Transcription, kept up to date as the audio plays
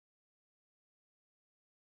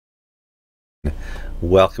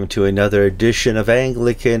Welcome to another edition of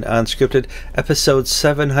Anglican Unscripted, episode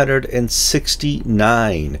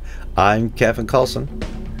 769. I'm Kevin Kallsen.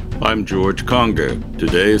 I'm George Conger.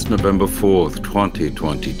 Today is November 4th,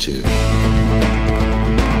 2022.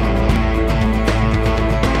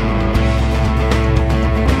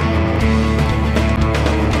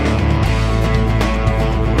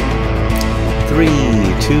 Three,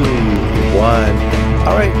 two, one.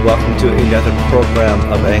 All right, welcome to another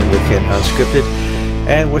program of Anglican Unscripted.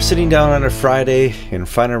 And we're sitting down on a Friday in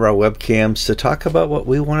front of our webcams to talk about what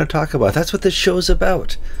we want to talk about. That's what this show's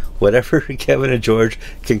about. Whatever Kevin and George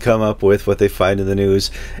can come up with, what they find in the news.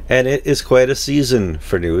 And it is quite a season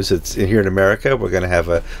for news. It's here in America. We're going to have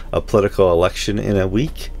a political election in a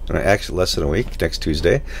week, actually less than a week, next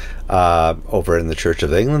Tuesday. Over in the Church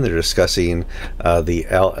of England, they're discussing the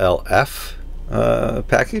LLF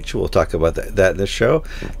package. We'll talk about that in this show.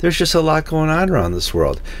 There's just a lot going on around this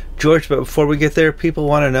world, George. But before we get there, people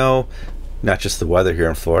want to know not just the weather here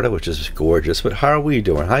in Florida, which is gorgeous, but how are we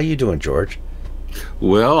doing? How are you doing, George?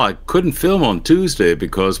 Well, I couldn't film on Tuesday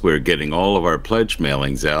because we're getting all of our pledge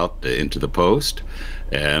mailings out into the post,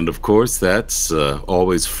 and of course that's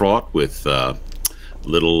always fraught with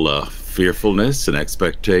little fearfulness and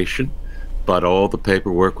expectation. But all the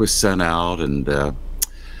paperwork was sent out, and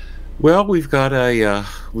well, we've got a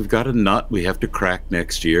nut we have to crack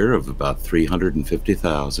next year of about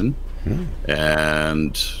 350,000,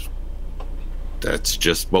 and that's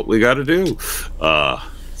just what we got to do.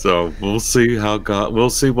 So we'll see we'll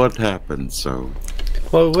see what happens. So,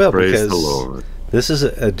 well, we will, praise because the Lord. This is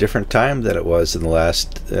a different time than it was in the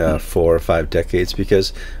last 4 or 5 decades,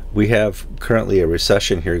 because we have currently a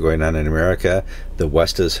recession here going on in America. The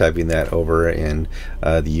West is having that over in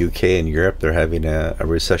the UK and Europe. They're having a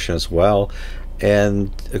recession as well.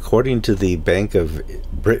 And according to the Bank of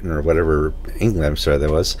Britain, or whatever, England, I'm sorry,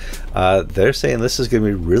 that was, they're saying this is going to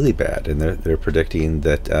be really bad. And they're predicting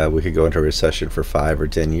that we could go into a recession for 5 or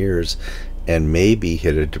 10 years and maybe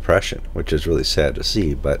hit a depression, which is really sad to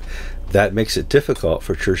see. But that makes it difficult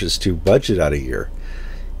for churches to budget out a year.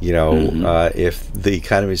 You know, if the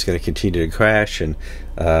economy is going to continue to crash and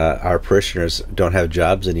our parishioners don't have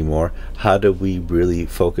jobs anymore, how do we really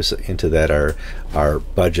focus into that, our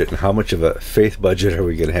budget, and how much of a faith budget are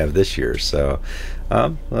we going to have this year? So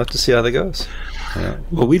we'll have to see how that goes. Yeah.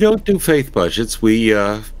 Well, we don't do faith budgets.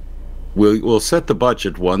 We'll set the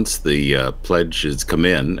budget once the pledges come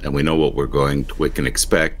in, and we know what we can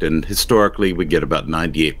expect. And historically, we get about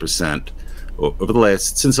 98%. Over the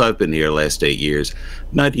since I've been here, last 8 years,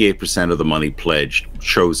 98% of the money pledged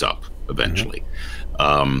shows up eventually.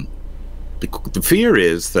 The fear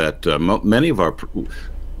is that many of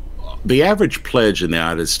the average pledge in the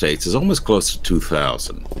United States is almost close to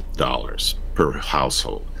 $2,000 per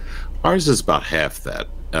household. Ours is about half that.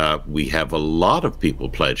 We have a lot of people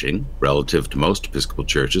pledging relative to most Episcopal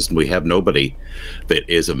churches, and we have nobody that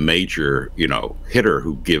is a major, hitter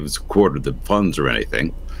who gives a quarter of the funds or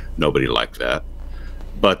anything. Nobody like that.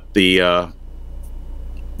 But the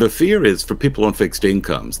fear is for people on fixed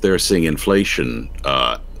incomes. They're seeing inflation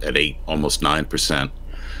at almost 9%.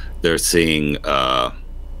 They're seeing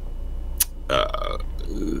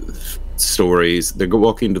stories. They're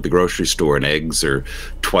walking to the grocery store and eggs are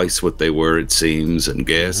twice what they were, it seems, and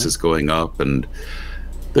gas is going up, and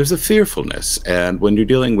there's a fearfulness. And when you're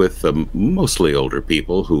dealing with mostly older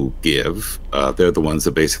people who give, they're the ones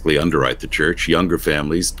that basically underwrite the church. Younger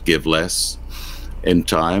families give less in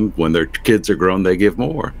time. When their kids are grown, they give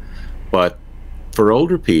more. But for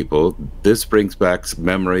older people, this brings back some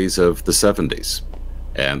memories of the 70s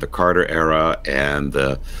and the Carter era, and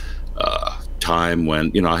the time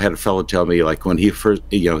when, I had a fellow tell me, like, when he first,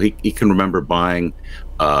 he can remember buying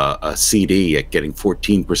a CD at getting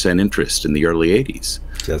 14% interest in the early 80s.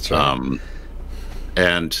 That's right.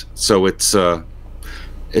 And so it's a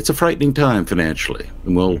frightening time financially,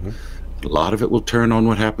 and a lot of it will turn on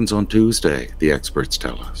what happens on Tuesday, the experts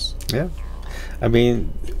tell us. Yeah, I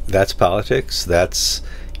mean, that's politics. That's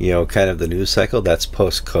kind of the news cycle. That's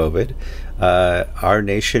post-COVID. Our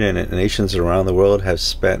nation and nations around the world have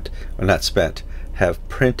have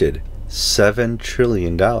printed $7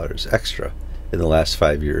 trillion extra in the last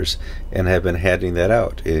 5 years, and have been handing that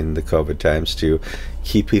out in the COVID times to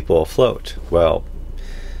keep people afloat. Well,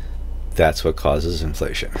 that's what causes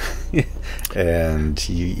inflation. And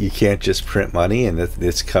you can't just print money and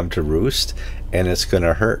it's come to roost, and it's going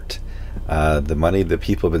to hurt. The money that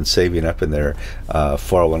people have been saving up in their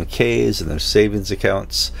 401ks and their savings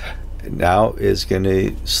accounts now is going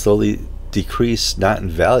to slowly decrease, not in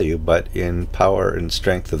value, but in power and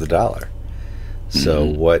strength of the dollar.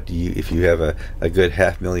 So if you have a good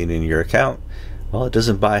 $500,000 in your account, Well, it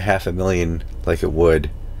doesn't buy 500,000 like it would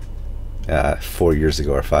 4 years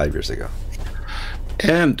ago or 5 years ago.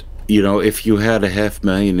 And, you know, if you had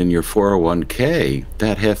 $500,000 in your 401k,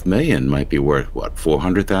 that $500,000 might be worth, what,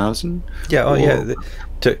 400,000? Yeah, oh, yeah.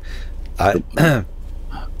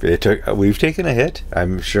 We've taken a hit.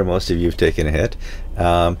 I'm sure most of you have taken a hit.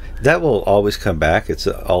 That will always come back. It's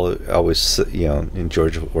always, you know, in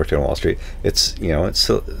George worked on Wall Street. It's, you know, it's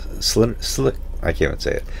slick. I can't even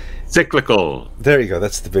say it. Cyclical. There you go.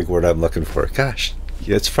 That's the big word I'm looking for. Gosh,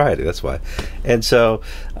 it's Friday. That's why. And so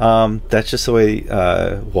that's just the way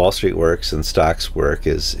Wall Street works and stocks work.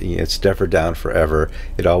 It's never down forever.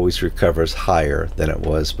 It always recovers higher than it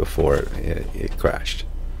was before it crashed.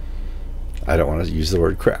 I don't want to use the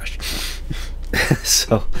word crash.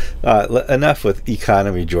 So enough with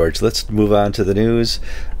economy, George. Let's move on to the news.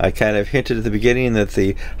 I kind of hinted at the beginning that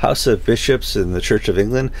the House of Bishops in the Church of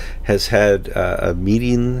England has had a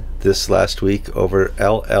meeting this last week over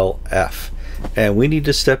LLF. And we need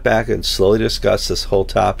to step back and slowly discuss this whole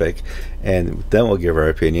topic, and then we'll give our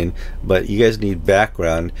opinion. But you guys need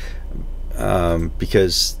background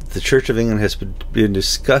because the Church of England has been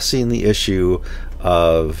discussing the issue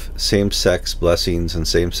of same-sex blessings and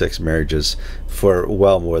same-sex marriages for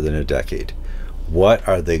well more than a decade. What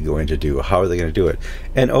are they going to do? How are they going to do it?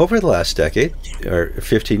 And over the last decade, or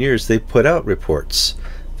 15 years, they put out reports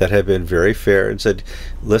that have been very fair and said,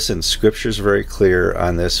 listen, Scripture's very clear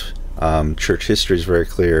on this. Church history is very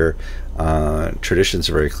clear. Traditions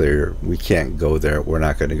are very clear. We can't go there. We're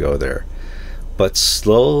not going to go there. But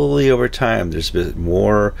slowly over time, there's been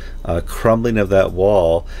more crumbling of that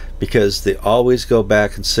wall because they always go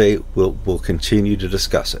back and say, we'll continue to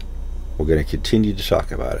discuss it. We're going to continue to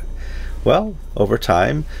talk about it. Well, over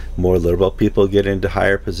time, more liberal people get into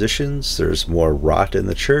higher positions. There's more rot in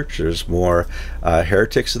the church. There's more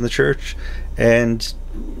heretics in the church. And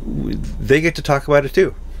they get to talk about it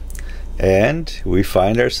too. And we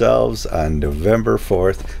find ourselves on November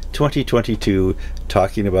 4th, 2022,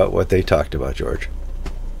 talking about what they talked about, George.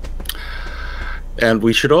 And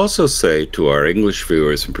we should also say to our English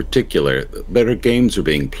viewers in particular, better games are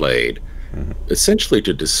being played, essentially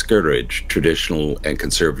to discourage traditional and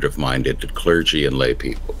conservative-minded clergy and lay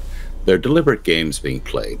people. They're deliberate games being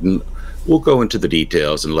played. And we'll go into the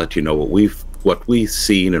details and let you know what we've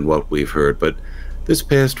seen and what we've heard. But this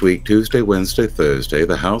past week, Tuesday, Wednesday, Thursday,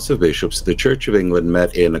 the House of Bishops of the Church of England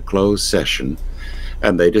met in a closed session,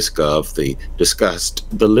 and they discussed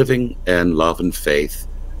the living and love and faith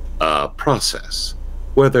process,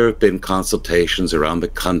 where there have been consultations around the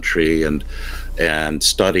country and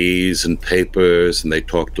studies and papers, and they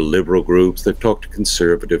talked to liberal groups, they've talked to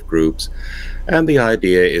conservative groups, and the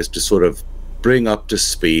idea is to sort of bring up to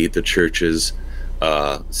speed the church's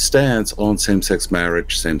stance on same-sex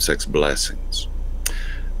marriage, same-sex blessings.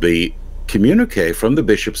 The communique from the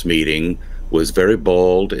bishops' meeting was very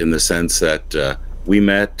bold in the sense that we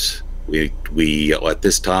met, we at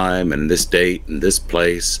this time and this date and this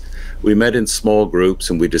place, we met in small groups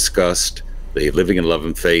and we discussed the Living in Love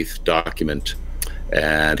and Faith document,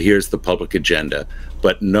 and here's the public agenda.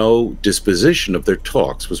 But no disposition of their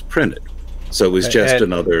talks was printed. So it was just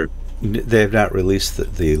another... They have not released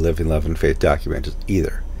the Living Love and Faith document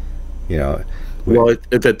either. You know... Well,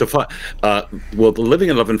 the Living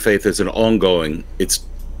in Love and Faith is an ongoing.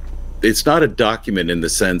 It's not a document in the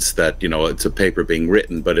sense that, you know, it's a paper being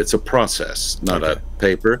written, but it's a process, not a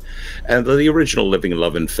paper. And the original Living in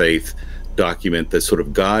Love and Faith document that sort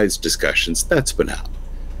of guides discussions, that's been out.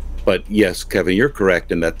 But yes, Kevin, you're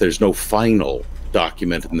correct in that there's no final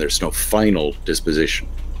document and there's no final disposition.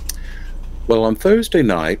 Well, on Thursday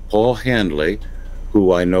night, Paul Handley,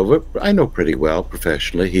 who I know pretty well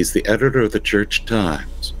professionally, he's the editor of the Church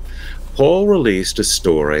Times. Paul released a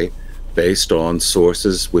story based on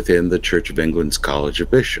sources within the Church of England's College of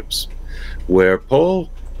Bishops, where Paul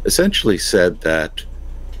essentially said that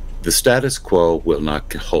the status quo will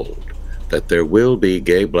not hold, that there will be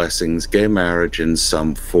gay blessings, gay marriage in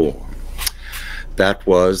some form. That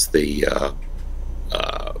was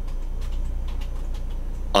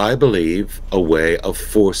I believe, a way of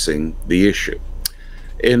forcing the issue.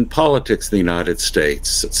 In politics in the United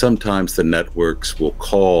States, sometimes the networks will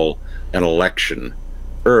call an election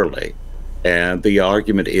early, and the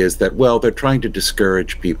argument is that, well, they're trying to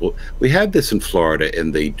discourage people. We had this in Florida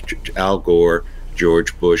in the Al Gore,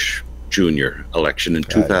 George Bush Jr. election in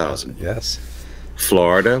 2000. Yes.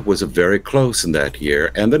 Florida was very close in that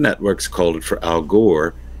year, and the networks called it for Al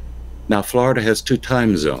Gore. Now, Florida has 2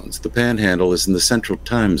 time zones. The Panhandle is in the Central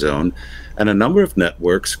Time Zone, and a number of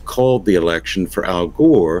networks called the election for Al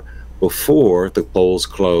Gore before the polls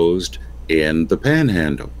closed in the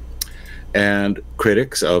Panhandle. And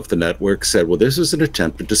critics of the network said, well, this is an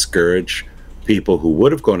attempt to discourage people who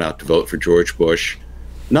would have gone out to vote for George Bush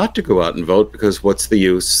not to go out and vote, because what's the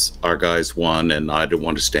use? Our guys won, and I don't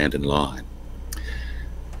want to stand in line.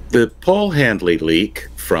 The Paul Handley leak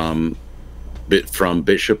from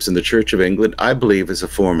bishops in the Church of England, I believe, is a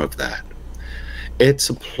form of that. It's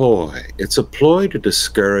a ploy. It's a ploy to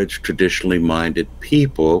discourage traditionally minded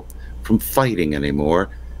people from fighting anymore,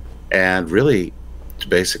 and really to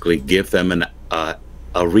basically give them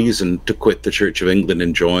a reason to quit the Church of England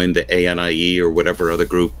and join the ANIE or whatever other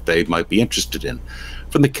group they might be interested in.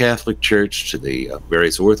 From the Catholic Church to the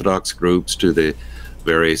various Orthodox groups to the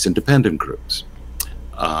various independent groups.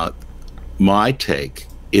 My take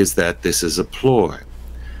is that this is a ploy.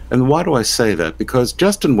 And why do I say that? Because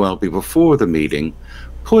Justin Welby, before the meeting,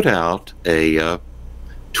 put out a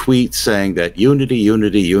tweet saying that unity,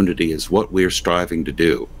 unity, unity is what we're striving to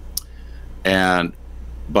do. And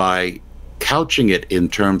by couching it in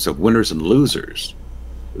terms of winners and losers,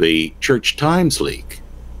 the Church Times leak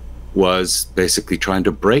was basically trying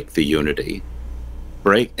to break the unity,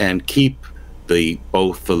 and keep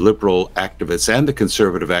both the liberal activists and the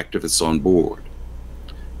conservative activists on board,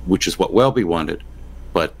 which is what Welby wanted,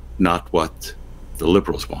 but not what the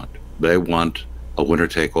liberals want. They want a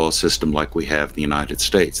winner-take-all system like we have in the United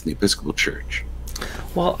States, in the Episcopal Church.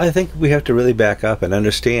 Well, I think we have to really back up and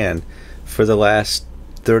understand, for the last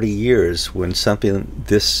 30 years, when something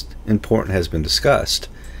this important has been discussed,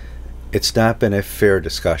 it's not been a fair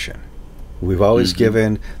discussion. We've always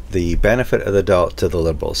given the benefit of the doubt to the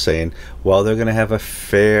liberals, saying, well, they're going to have a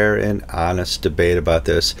fair and honest debate about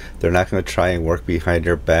this. They're not going to try and work behind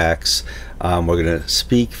our backs. We're going to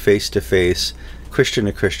speak face to face, Christian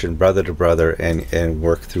to Christian, brother to brother, and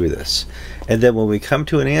work through this. And then when we come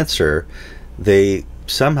to an answer, they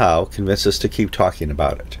somehow convince us to keep talking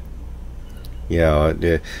about it. You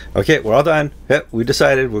know, okay, we're all done. Yep, we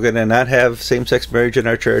decided we're going to not have same-sex marriage in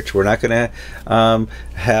our church. We're not going to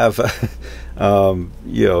have,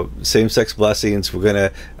 you know, same-sex blessings. We're going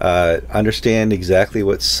to understand exactly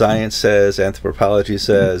what science says, anthropology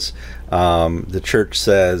says, the church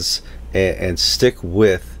says, and stick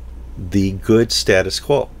with the good status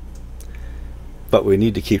quo. But we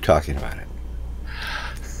need to keep talking about it.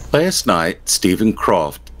 Last night, Stephen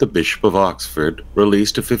Croft, the Bishop of Oxford,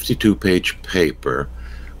 released a 52-page paper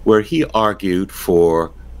where he argued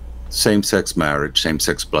for same-sex marriage,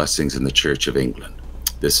 same-sex blessings in the Church of England.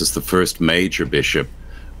 This is the first major bishop,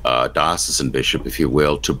 diocesan bishop, if you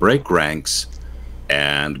will, to break ranks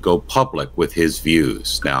and go public with his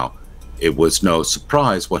views. Now, it was no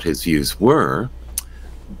surprise what his views were,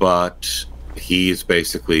 but he is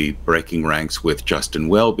basically breaking ranks with Justin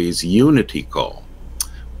Welby's unity call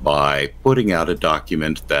by putting out a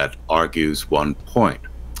document that argues one point.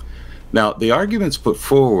 Now, the arguments put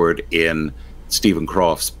forward in Stephen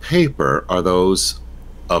Croft's paper are those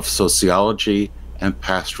of sociology and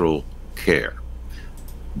pastoral care.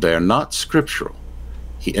 They're not scriptural.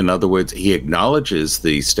 In other words, he acknowledges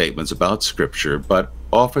the statements about Scripture, but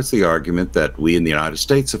offers the argument that we in the United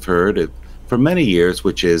States have heard for many years,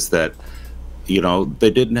 which is that, you know, they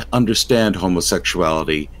didn't understand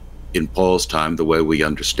homosexuality in Paul's time the way we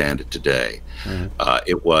understand it today.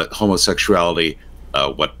 It was homosexuality,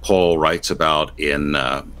 what Paul writes about in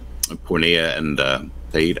Pornea and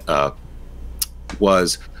Theta,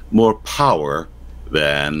 was more power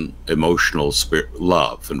than emotional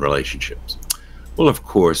love and relationships. Well, of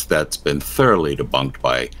course, that's been thoroughly debunked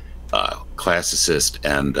by classicist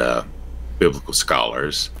and biblical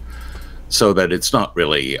scholars, so that it's not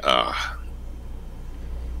really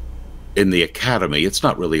in the academy, it's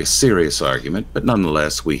not really a serious argument, but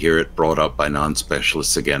nonetheless, we hear it brought up by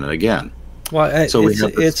non-specialists again and again. Well, so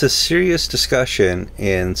it's a serious discussion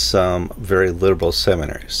in some very liberal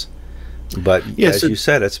seminaries. But yes, as you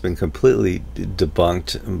said, it's been completely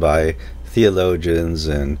debunked by theologians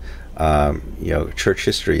and you know, church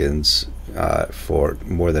historians for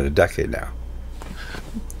more than a decade now.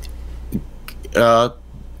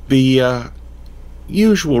 The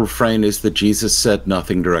usual refrain is that Jesus said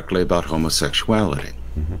nothing directly about homosexuality.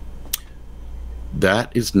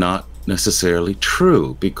 That is not necessarily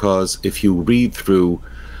true, because if you read through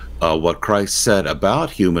what Christ said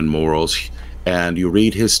about human morals, and you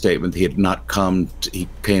read his statement, he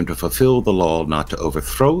came to fulfill the law, not to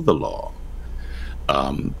overthrow the law.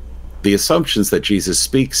 The assumptions that Jesus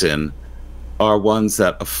speaks in are ones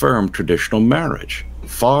that affirm traditional marriage,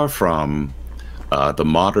 far from the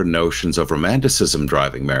modern notions of romanticism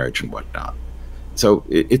driving marriage and whatnot. So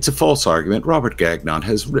it's a false argument. Robert Gagnon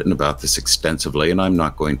has written about this extensively, and I'm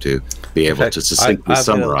not going to be able to succinctly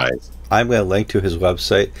summarize. I'm going to link to his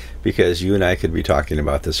website because you and I could be talking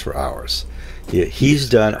about this for hours. He's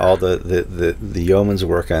done all the yeoman's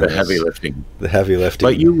work on the this. heavy lifting. The heavy lifting.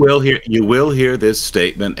 But you will hear this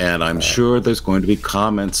statement, and I'm sure there's going to be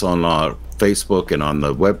comments on Facebook and on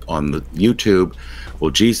the web, on the YouTube.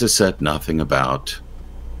 Well, Jesus said nothing about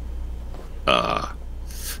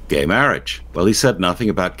gay marriage. Well, he said nothing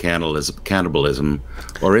about cannibalism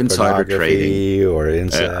or insider trading or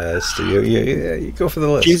incest. You go for the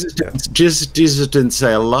list. Jesus didn't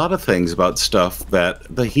say a lot of things about stuff that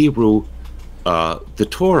the Hebrew, the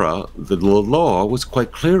Torah, the law was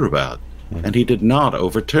quite clear about, and he did not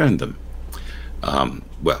overturn them.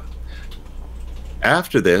 Well,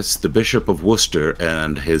 after this, the Bishop of Worcester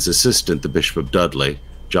and his assistant, the Bishop of Dudley,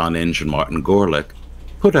 John Inge and Martin Gorlick,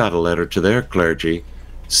 put out a letter to their clergy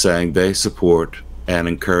saying they support and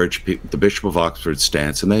encourage the Bishop of Oxford's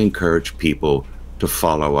stance, and they encourage people to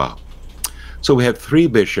follow up. So we had 3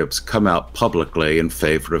 bishops come out publicly in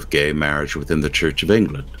favor of gay marriage within the Church of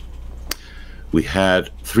England. We had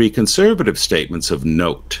 3 conservative statements of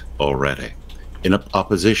note already in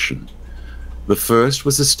opposition. The first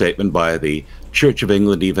was a statement by the Church of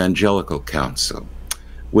England Evangelical Council,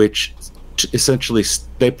 which essentially,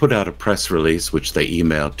 they put out a press release, which they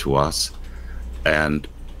emailed to us, and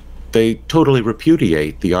they totally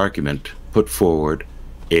repudiate the argument put forward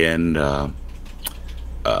in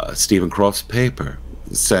Stephen Croft's paper,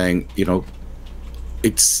 saying, you know,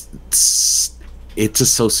 it's a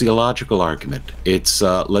sociological argument. It's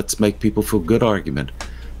let's make people feel good argument.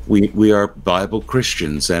 We are Bible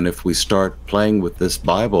Christians, and if we start playing with this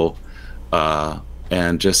Bible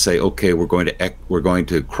and just say, okay, we're going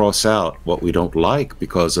to cross out what we don't like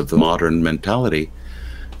because of the modern mentality,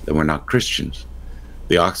 then we're not Christians.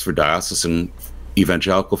 The Oxford Diocesan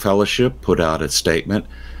Evangelical Fellowship put out a statement,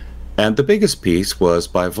 and the biggest piece was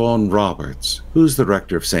by Vaughan Roberts, who's the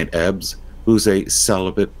rector of St. Ebbs, who's a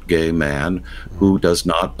celibate gay man who does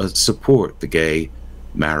not support the gay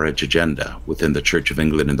marriage agenda within the Church of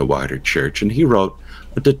England and the wider church, and he wrote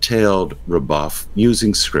a detailed rebuff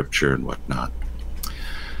using scripture and whatnot.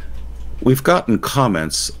 We've gotten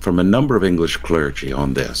comments from a number of English clergy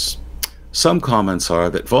on this. Some comments are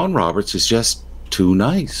that Vaughan Roberts is just too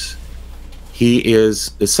nice. He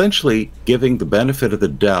is essentially giving the benefit of the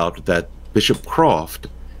doubt that Bishop Croft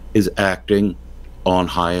is acting on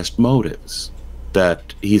highest motives,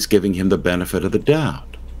 that he's giving him the benefit of the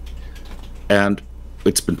doubt. And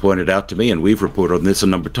it's been pointed out to me, and we've reported on this a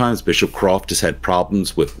number of times, Bishop Croft has had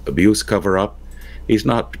problems with abuse cover-up. He's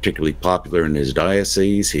not particularly popular in his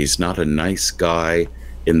diocese. He's not a nice guy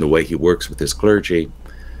in the way he works with his clergy.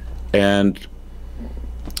 And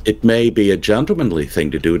it may be a gentlemanly thing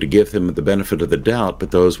to do to give him the benefit of the doubt,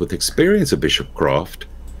 but those with experience of Bishop Croft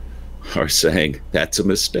are saying that's a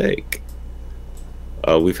mistake.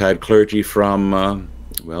 We've had clergy from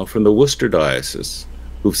the Worcester Diocese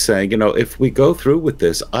who've saying, you know, if we go through with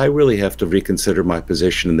this, I really have to reconsider my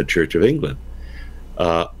position in the Church of England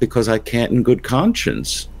because I can't in good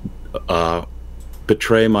conscience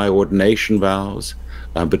betray my ordination vows,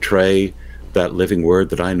 betray that living word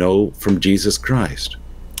that I know from Jesus Christ.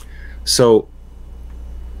 So,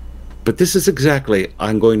 but this is exactly,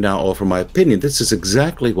 I'm going now offer my opinion, this is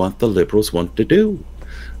exactly what the liberals want to do.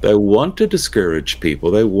 They want to discourage people.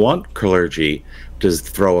 They want clergy to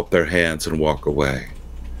throw up their hands and walk away.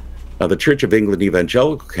 Now, the Church of England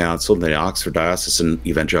Evangelical Council and the Oxford Diocesan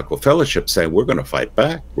Evangelical Fellowship say, we're going to fight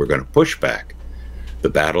back. We're going to push back. The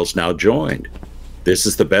battle's now joined. This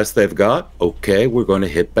is the best they've got. Okay, we're going to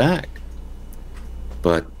hit back.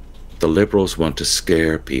 But the liberals want to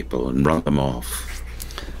scare people and run them off.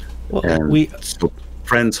 Well, so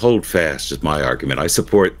friends, hold fast is my argument. I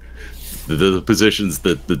support the positions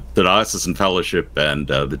that the Diocesan Fellowship and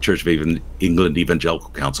the Church of England Evangelical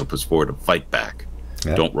Council puts forward to fight back.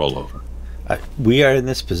 Yeah. Don't roll over. We are in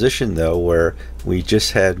this position, though, where we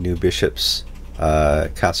just had new bishops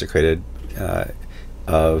consecrated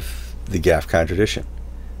of the GAFCON tradition.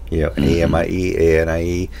 You know, AMIE,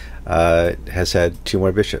 ANIE has had 2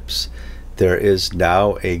 more bishops. There is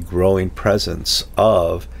now a growing presence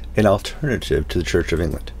of an alternative to the Church of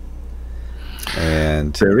England,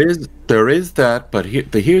 and there is that. But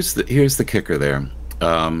here's the kicker. There,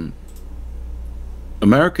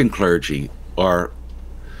 American clergy are.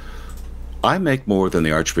 I make more than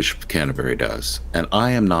the Archbishop of Canterbury does, and I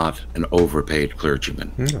am not an overpaid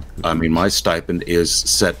clergyman. No. I mean, my stipend is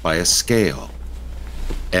set by a scale,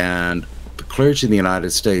 and the clergy in the United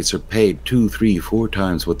States are paid 2, 3, 4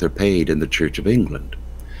 times what they're paid in the Church of England.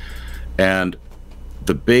 And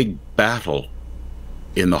the big battle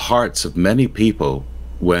in the hearts of many people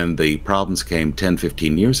when the problems came 10,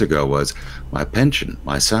 15 years ago was my pension,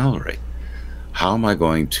 my salary. How am I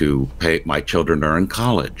going to pay? My children are in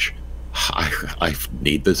college. I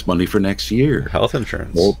need this money for next year. Health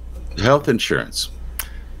insurance. Well, health insurance.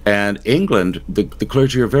 And England, the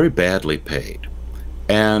clergy are very badly paid.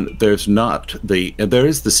 And there is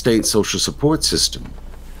the state social support system,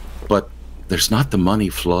 but there's not the money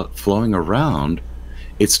flowing around.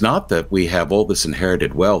 It's not that we have all this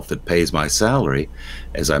inherited wealth that pays my salary.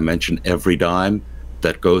 As I mentioned, every dime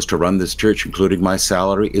that goes to run this church, including my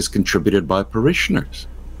salary, is contributed by parishioners.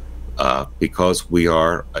 Because we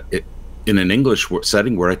are, in an English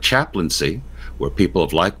setting, we're a chaplaincy, where people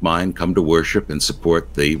of like mind come to worship and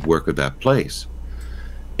support the work of that place.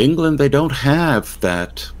 England, they don't have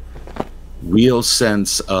that real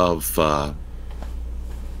sense of, I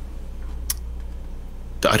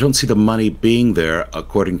don't see the money being there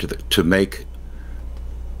according to make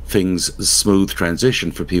things a smooth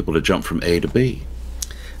transition for people to jump from A to B.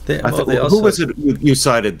 Who was it you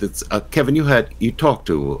cited that, Kevin, you talked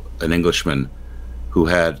to an Englishman who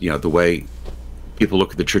had, the way people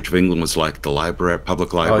look at the Church of England was like the library,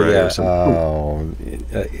 public library or something.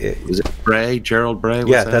 Was it Bray, Gerald Bray?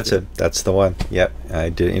 Yeah, that's it. That's the one. Yep, I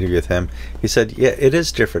did an interview with him. He said, yeah, it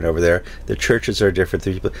is different over there. The churches are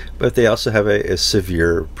different, but they also have a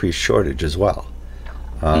severe priest shortage as well.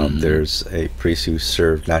 There's a priest who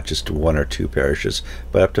served not just 1 or 2 parishes,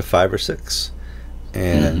 but up to 5 or 6.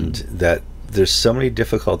 And that there's so many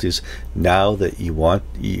difficulties now that you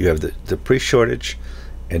have the priest shortage,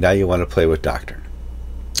 and now you want to play with doctrine.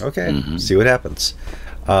 Okay, see what happens.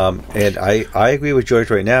 And I agree with George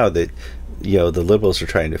right now that the liberals are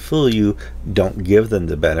trying to fool you. Don't give them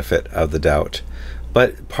the benefit of the doubt.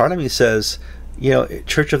 But part of me says,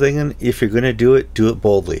 Church of England, if you're going to do it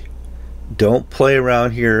boldly. Don't play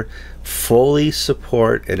around here. Fully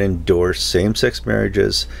support and endorse same-sex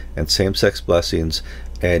marriages and same-sex blessings,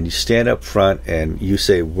 and you stand up front and you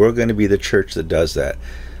say, we're going to be the church that does that,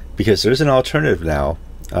 because there's an alternative now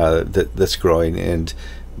that's growing.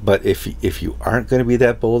 But if you aren't going to be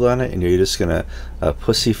that bold on it, and you're just going to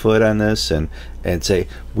pussyfoot on this and say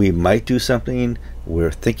we might do something,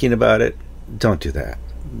 we're thinking about it, don't do that.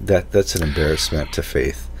 That's an embarrassment to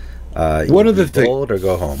faith. One of the bold or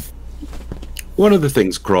go home. One of the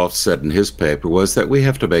things Croft said in his paper was that we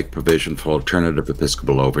have to make provision for alternative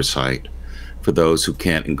episcopal oversight for those who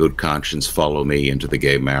can't in good conscience follow me into the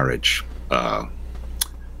gay marriage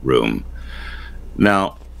room.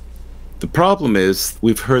 Now, the problem is,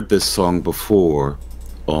 we've heard this song before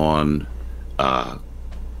on the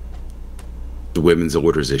women's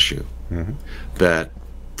orders issue, that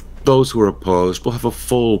those who are opposed will have a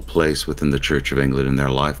full place within the Church of England in their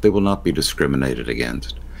life. They will not be discriminated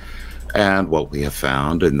against. And what we have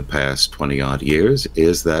found in the past 20-odd years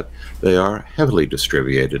is that they are heavily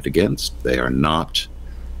distributed against. They are not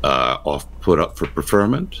put up for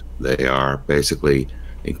preferment. They are basically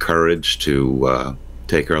encouraged to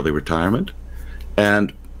take early retirement.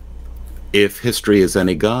 And if history is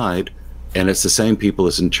any guide, and it's the same people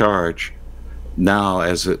as in charge now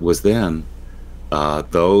as it was then,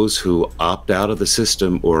 those who opt out of the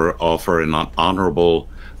system or offer an honorable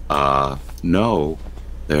no,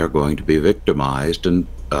 they're going to be victimized and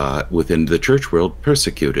within the church world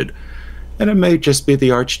persecuted. And it may just be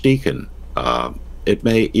the archdeacon. It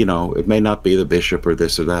may not be the bishop or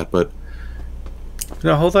this or that, but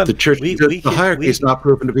no, hold on. The church, the hierarchy is not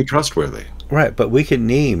proven to be trustworthy. Right, but we can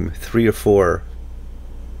name 3 or 4,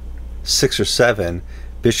 6 or 7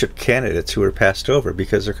 bishop candidates who are passed over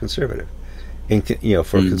because they're conservative,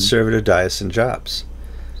 for conservative diocesan jobs.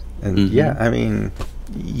 And yeah, I mean,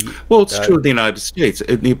 well, it's true in the United States.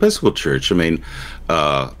 In the Episcopal Church, I mean,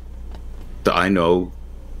 I know,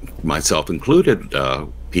 myself included,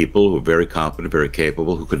 people who are very competent, very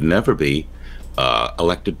capable, who could never be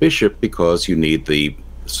elected bishop because you need the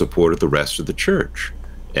support of the rest of the church.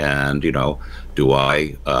 And, do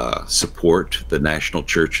I support the national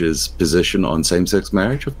church's position on same-sex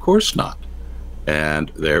marriage? Of course not.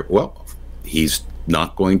 And he's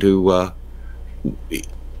not going to,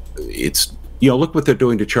 look what they're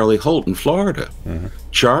doing to Charlie Holt in Florida.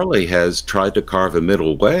 Charlie has tried to carve a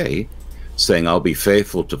middle way, saying, I'll be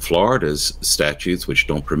faithful to Florida's statutes, which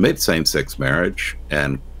don't permit same-sex marriage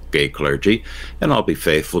and gay clergy, and I'll be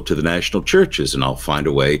faithful to the national churches, and I'll find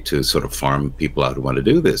a way to sort of farm people out who want to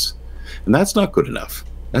do this. And that's not good enough.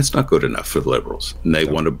 That's not good enough for the liberals. And they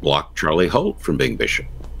want to block Charlie Holt from being bishop.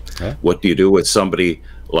 What do you do with somebody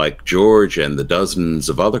like George and the dozens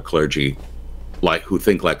of other clergy who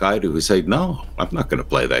think like I do, who say, no, I'm not going to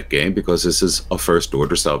play that game because this is a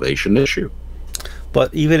first-order salvation issue?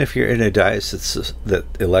 But even if you're in a diocese that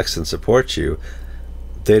elects and supports you,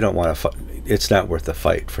 they don't want to. It's not worth the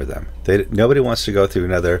fight for them. Nobody wants to go through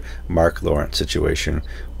another Mark Lawrence situation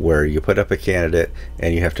where you put up a candidate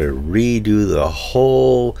and you have to redo the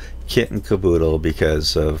whole kit and caboodle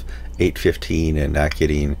because of 815 and not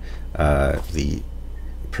getting the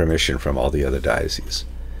permission from all the other dioceses.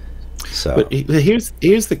 So, but here's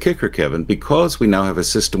the kicker, Kevin. Because we now have a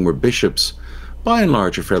system where bishops, by and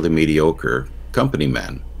large, are fairly mediocre company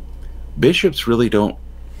men, bishops really don't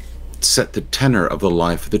set the tenor of the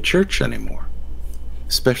life of the church anymore,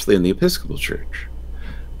 especially in the Episcopal Church.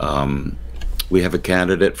 We have a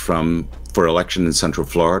candidate for election in Central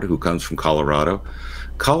Florida who comes from Colorado.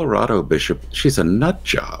 Colorado bishop, she's a nut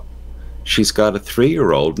job. She's got a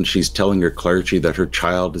 3-year-old and she's telling her clergy that her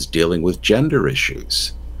child is dealing with gender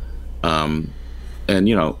issues. And,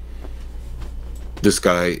 you know, this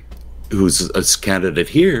guy who's a candidate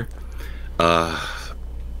here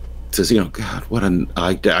says, you know, God,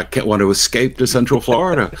 I can't want to escape to Central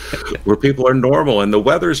Florida where people are normal and the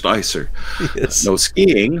weather's nicer. yes. No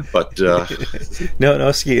skiing, but...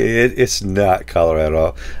 no skiing. It's not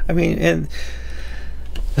Colorado. I mean, and...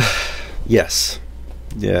 yes.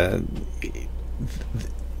 Yeah.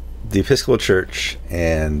 The Episcopal Church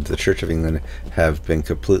and the Church of England have been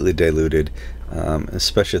completely diluted,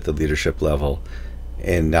 especially at the leadership level,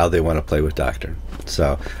 and now they want to play with doctrine.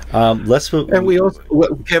 So let's move. And we also,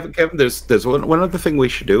 Kevin, there's one other thing we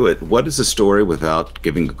should do. What is a story without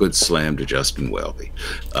giving a good slam to Justin Welby?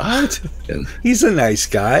 He's a nice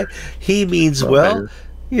guy. He means well,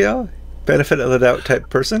 you know, benefit of the doubt type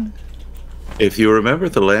person. If you remember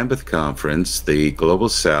the Lambeth Conference, the Global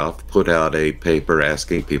South put out a paper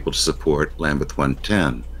asking people to support Lambeth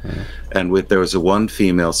 110. And there was one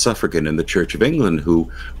female suffragan in the Church of England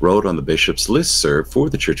who wrote on the bishop's listserv for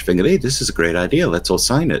the Church of England, hey, this is a great idea, let's all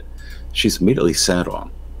sign it. She's immediately sat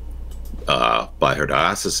on by her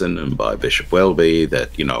diocesan and by Bishop Welby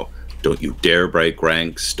that, you know, don't you dare break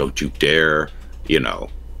ranks, don't you dare, you know,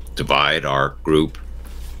 divide our group.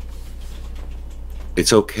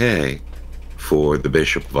 It's okay for the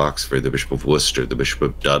Bishop of Oxford, the Bishop of Worcester, the Bishop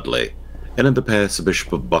of Dudley, and in the past the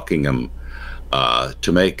Bishop of Buckingham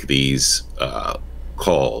to make these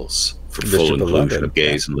calls for full inclusion of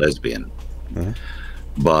gays and lesbian.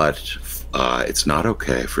 But it's not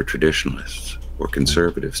okay for traditionalists or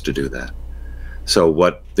conservatives to do that. So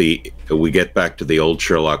we get back to the old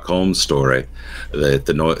Sherlock Holmes story,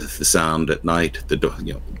 the sound at night, the dog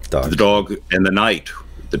in the night.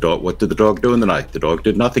 The dog. What did the dog do in the night? The dog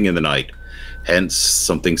did nothing in the night. Hence,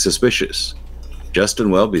 something suspicious.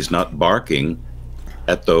 Justin Welby's not barking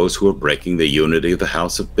at those who are breaking the unity of the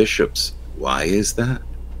House of Bishops. Why is that?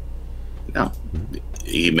 Now,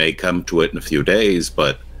 he may come to it in a few days,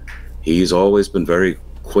 but he's always been very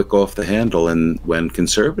quick off the handle and when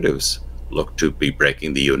conservatives look to be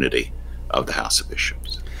breaking the unity of the House of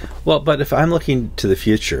Bishops. Well, but if I'm looking to the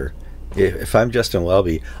future, if I'm Justin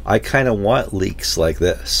Welby, I kind of want leaks like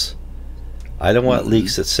this. I don't want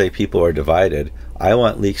leaks that say people are divided. I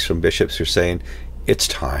want leaks from bishops who are saying, it's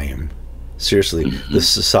time. Seriously, the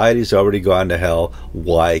society's already gone to hell.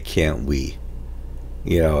 Why can't we?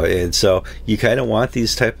 You know, and so you kind of want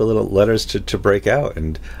these type of little letters to break out.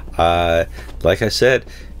 And like I said,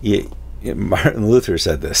 Martin Luther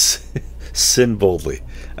said this, sin boldly.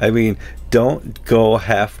 I mean, don't go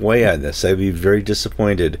halfway on this. I'd be very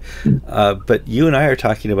disappointed. But you and I are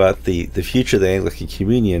talking about the future of the Anglican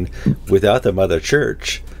Communion without the Mother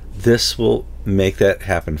Church. This will make that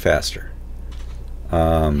happen faster. You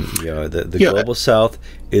know, the Global South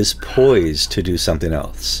is poised to do something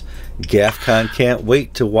else. GAFCON can't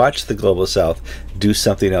wait to watch the Global South do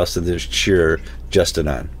something else than just cheer Justin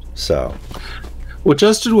on. So, well,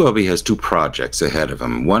 Justin Welby has 2 projects ahead of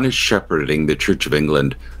him. One is shepherding the Church of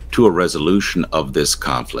England to a resolution of this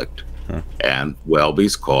conflict, and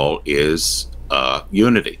Welby's call is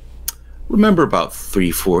unity. Remember about 3,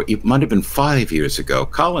 4, it might have been 5 years ago,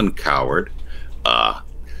 Colin Coward,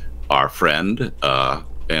 our friend,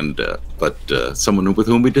 but someone with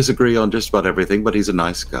whom we disagree on just about everything, but he's a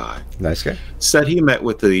nice guy. Nice guy. Said he met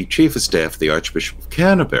with the Chief of Staff of the Archbishop of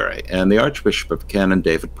Canterbury and the Archbishop of Canon,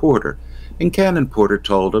 David Porter. And Canon Porter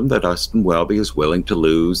told him that Justin Welby is willing to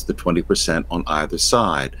lose the 20% on either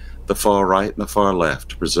side, the far right and the far left,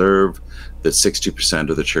 to preserve the 60%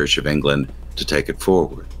 of the Church of England to take it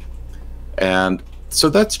forward. And so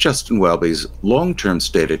that's Justin Welby's long-term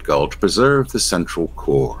stated goal, to preserve the central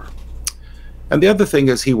core. And the other thing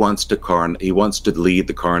is he wants to lead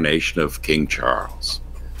the coronation of King Charles.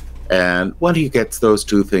 And when he gets those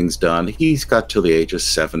 2 things done, he's got till the age of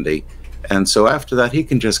 70. And so after that, he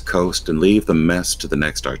can just coast and leave the mess to the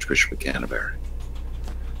next Archbishop of Canterbury,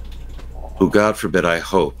 who, God forbid, I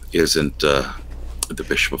hope, isn't the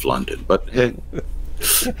Bishop of London. But hey,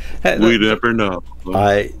 And we never know.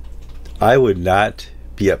 I would not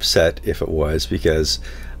be upset if it was, because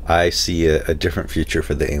I see a different future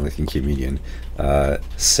for the Anglican Communion,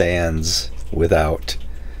 sans without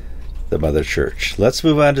the Mother Church. Let's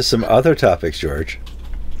move on to some other topics, George,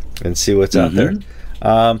 and see what's out there.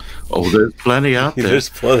 There's plenty out there. There's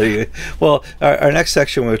plenty. Well, our next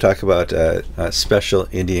section we'll talk about a special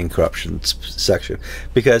Indian corruption section,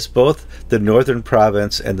 because both the northern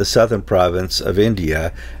province and the southern province of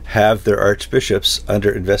India have their archbishops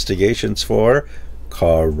under investigations for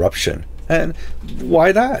corruption. And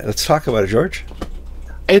why not? Let's talk about it, George.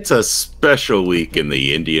 It's a special week in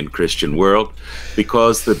the Indian Christian world,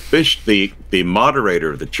 because the moderator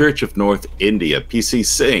of the Church of North India, P.C.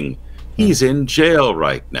 Singh, he's in jail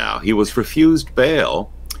right now. He was refused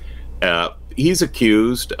bail. He's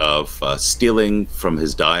accused of stealing from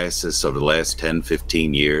his diocese over the last 10,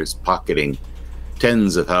 15 years, pocketing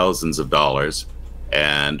tens of thousands of dollars.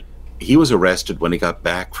 And he was arrested when he got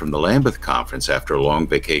back from the Lambeth conference after a long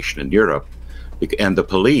vacation in Europe. And the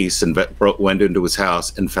police went into his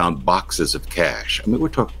house and found boxes of cash. I mean, we're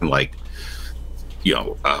talking like, you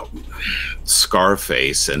know,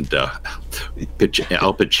 Scarface and Al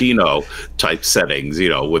Pacino type settings, you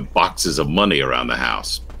know, with boxes of money around the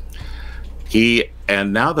house.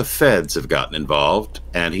 And now the feds have gotten involved,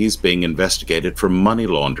 and he's being investigated for money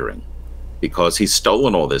laundering, because he's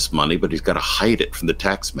stolen all this money, but he's got to hide it from the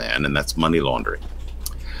tax man, and that's money laundering.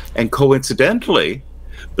 And coincidentally,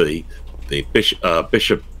 the Bishop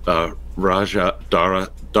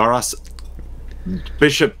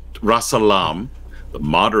Rasalam, the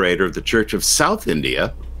moderator of the Church of South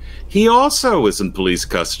India, he also is in police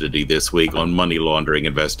custody this week on money laundering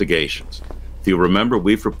investigations. If you remember,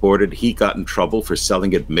 we've reported he got in trouble for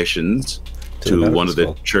selling admissions to one of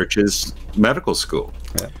the church's medical school.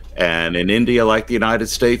 Yeah. And in India, like the United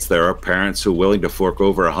States, there are parents who are willing to fork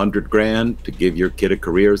over $100,000 to give your kid a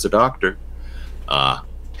career as a doctor.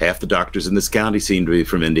 Half the doctors in this county seem to be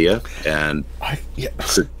from India, and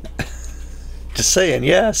just saying,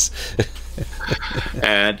 yes.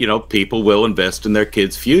 And you know, people will invest in their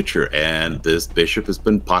kids' future, and this bishop has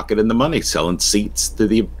been pocketing the money, selling seats to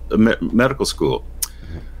the medical school.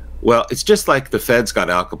 Well, it's just like the feds got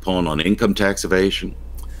Al Capone on income tax evasion.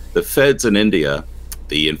 The feds in India,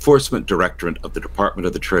 the enforcement directorate of the Department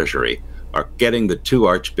of the Treasury, are getting the two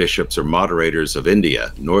archbishops or moderators of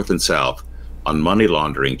India, North and South, on money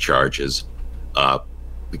laundering charges,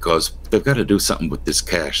 because they've got to do something with this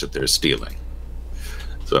cash that they're stealing.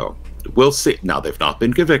 So we'll see. Now, they've not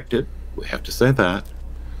been convicted, we have to say that,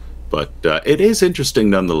 but it is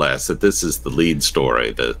interesting nonetheless that this is the lead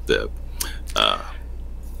story.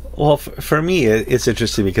 Well, for me, it's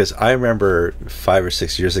interesting because I remember 5 or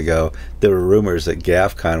 6 years ago, there were rumors that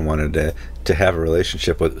GAFCON wanted to have a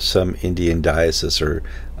relationship with some Indian diocese or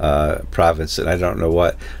province, and I don't know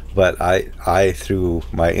what. But I through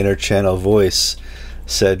my inner channel voice,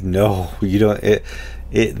 said, no, you don't.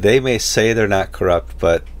 They may say they're not corrupt,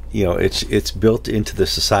 but you know, it's built into the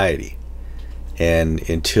society, and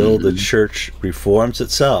until the church reforms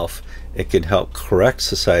itself, it can help correct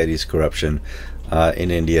society's corruption.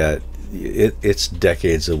 In India, it's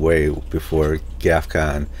decades away before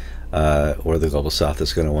GAFCON or the Global South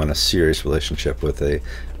is going to want a serious relationship with a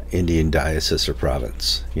Indian diocese or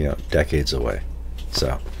province. You know, decades away.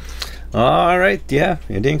 So, all right, yeah,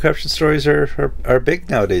 Indian corruption stories are big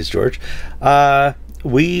nowadays, George.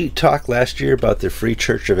 We talked last year about the Free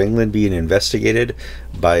Church of England being investigated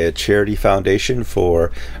by a charity foundation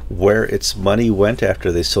for where its money went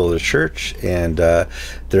after they sold the church, and there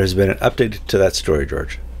has been an update to that story,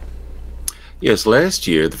 George. Yes, last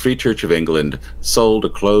year the Free Church of England sold a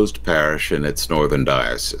closed parish in its northern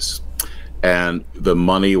diocese, and the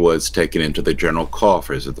money was taken into the general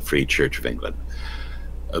coffers of the Free Church of England.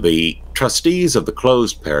 The trustees of the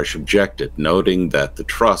closed parish objected, noting that the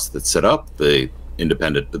trust that set up the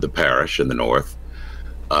independent of the parish in the north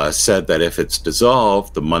said that if it's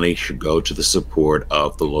dissolved, the money should go to the support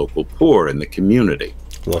of the local poor in the community.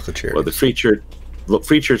 Local charity. Well, the Free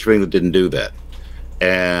Church of England didn't do that.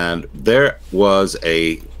 And there was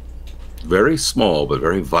a very small but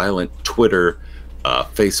very violent Twitter,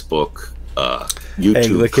 Facebook,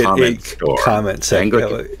 YouTube comment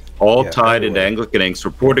section, all tied into Anglican Inc.'s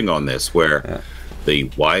reporting on this, where the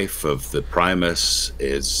wife of the primus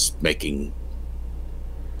is making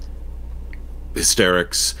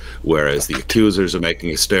hysterics, whereas the accusers are making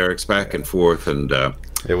hysterics back and forth, and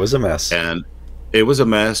it was a mess. And It was a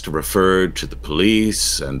mess to refer to the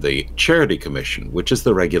police and the Charity Commission, which is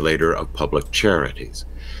the regulator of public charities.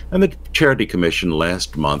 And the Charity Commission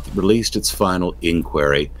last month released its final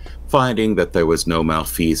inquiry, finding that there was no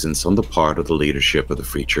malfeasance on the part of the leadership of the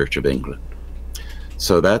Free Church of England.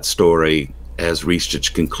 So that story has reached its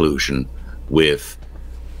conclusion with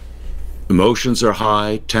emotions are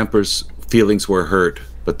high, feelings were hurt,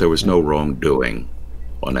 but there was no wrongdoing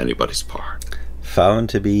on anybody's part. Found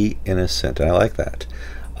to be innocent. I like that.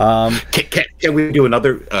 Can we do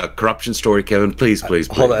another corruption story, Kevin? Please, please,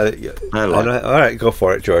 please. Hold on. All right, go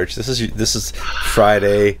for it, George. This is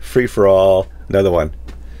Friday, free for all. Another one.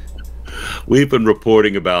 We've been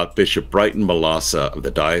reporting about Bishop Brighton Malassa of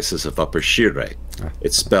the Diocese of Upper Shire.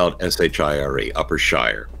 It's spelled S-H-I-R-E, Upper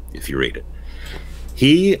Shire, if you read it.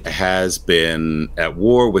 He has been at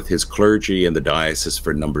war with his clergy in the diocese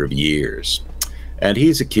for a number of years. And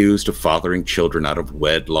he's accused of fathering children out of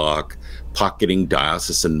wedlock, pocketing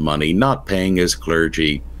diocesan money, not paying his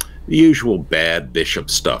clergy, the usual bad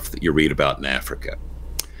bishop stuff that you read about in Africa.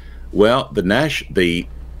 Well, the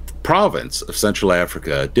province of Central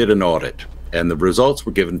Africa did an audit, and the results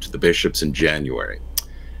were given to the bishops in January.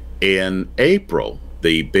 In April,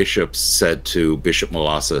 the bishops said to Bishop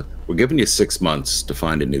Malassa, "We're giving you 6 months to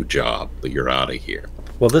find a new job, but you're out of here."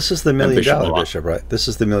 Well, this is the $1 million bishop, right? This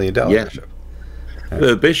is the $1 million bishop.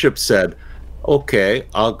 The bishop said, "Okay,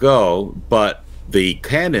 I'll go, but the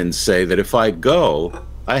canons say that if I go,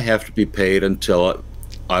 I have to be paid until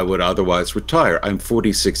I would otherwise retire. I'm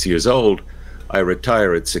 46 years old. I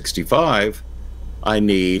retire at 65. I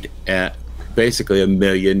need basically $1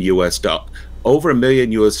 million US, over $1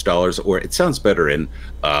 million US, or it sounds better in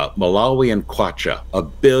Malawian kwacha,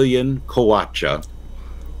 1 billion kwacha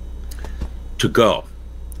to go."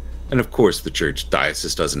 And of course, the church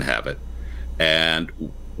diocese doesn't have it. And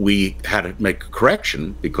we had to make a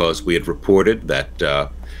correction because we had reported that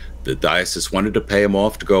the diocese wanted to pay him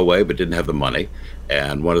off to go away, but didn't have the money.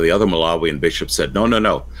 And one of the other Malawian bishops said, no,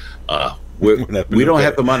 we don't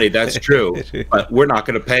have the money. That's true, but we're not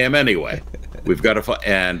going to pay him anyway. We've got to,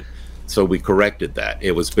 and so we corrected that.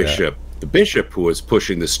 It was the bishop who was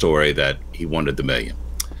pushing the story that he wanted the $1 million.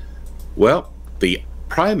 Well, the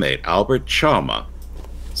primate, Albert Chama,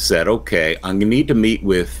 said, "Okay, I'm going to need to meet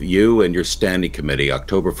with you and your standing committee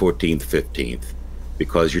October 14th, 15th,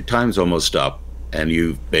 because your time's almost up and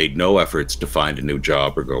you've made no efforts to find a new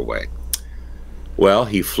job or go away." Well,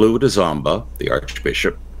 he flew to Zomba, the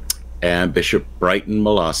archbishop, and Bishop Brighton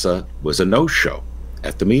Malassa was a no-show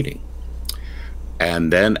at the meeting.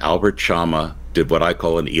 And then Albert Chama did what I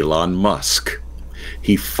call an Elon Musk.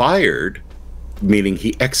 He fired, meaning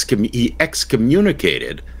he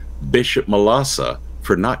excommunicated Bishop Malassa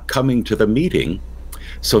for not coming to the meeting.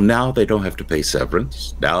 So now they don't have to pay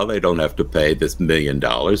severance. Now they don't have to pay this $1 million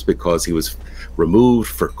because he was removed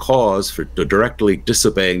for cause for directly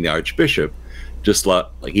disobeying the archbishop, just like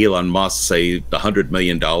Elon Musk saved $100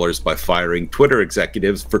 million by firing Twitter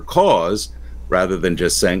executives for cause rather than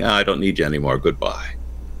just saying, "I don't need you anymore, goodbye."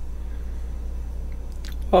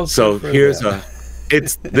 Well, so here's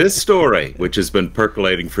it's this story, which has been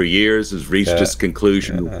percolating for years, has reached its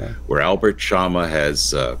conclusion where Albert Chama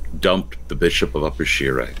has dumped the Bishop of Upper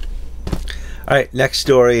Shire. All right, next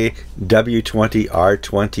story, W20,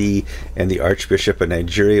 R20, and the Archbishop of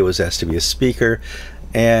Nigeria was asked to be a speaker.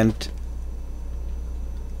 And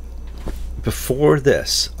before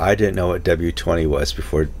this, I didn't know what W20 was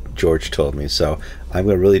before George told me. So I'm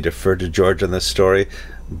going to really defer to George on this story.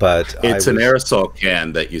 But it's an aerosol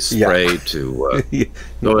can that you spray to.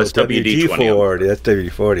 No, it's WD-40. That's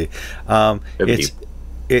WD-40.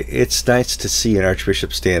 It's nice to see an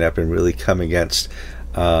archbishop stand up and really come against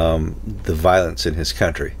the violence in his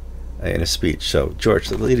country in a speech. So, George,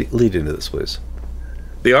 lead into this, please.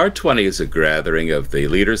 The R20 is a gathering of the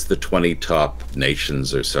leaders of the 20 top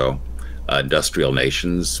nations or so, industrial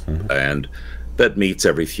nations, and that meets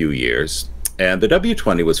every few years. And the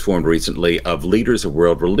W20 was formed recently of leaders of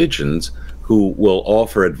world religions who will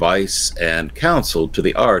offer advice and counsel to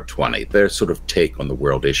the R20, their sort of take on the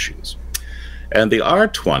world issues. And the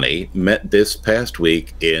R20 met this past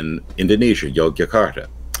week in Indonesia, Yogyakarta,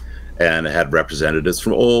 and had representatives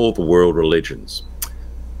from all the world religions.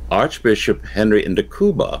 Archbishop Henry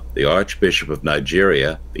Ndikuba, the Archbishop of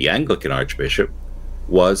Nigeria, the Anglican Archbishop,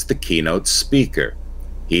 was the keynote speaker.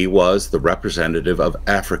 He was the representative of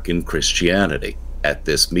African Christianity at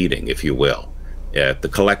this meeting, if you will. The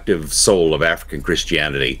collective soul of African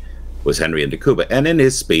Christianity was Henry Ndikuba. And in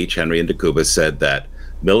his speech, Henry Ndikuba said that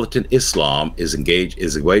militant Islam is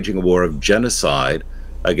waging a war of genocide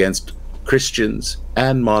against Christians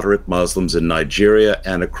and moderate Muslims in Nigeria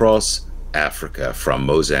and across Africa, from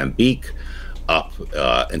Mozambique up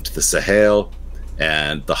into the Sahel.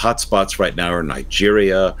 And the hotspots right now are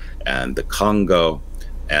Nigeria and the Congo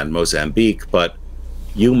and Mozambique. But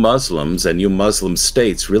you Muslims and you Muslim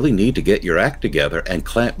states really need to get your act together and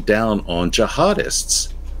clamp down on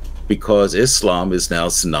jihadists, because Islam is now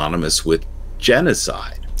synonymous with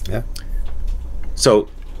genocide. Yeah. So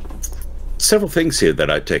several things here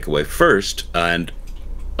that I take away. First, and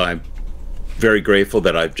I'm very grateful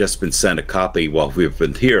that I've just been sent a copy while we've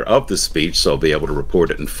been here of the speech, so I'll be able to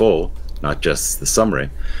report it in full, not just the summary.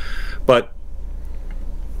 But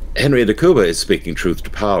Henry de Cuba is speaking truth to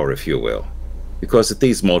power, if you will. Because at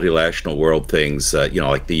these multilateral world things,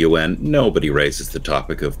 like the UN, nobody raises the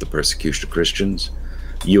topic of the persecution of Christians.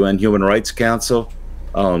 UN Human Rights Council,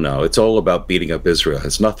 oh no, it's all about beating up Israel. It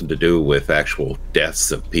has nothing to do with actual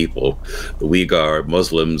deaths of people, the Uyghur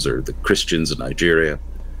Muslims or the Christians in Nigeria.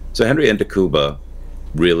 So Henry de Cuba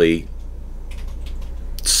really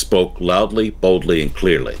spoke loudly, boldly, and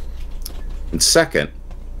clearly. And second,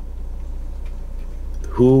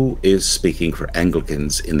 who is speaking for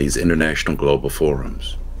Anglicans in these international global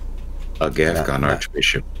forums? A Afghan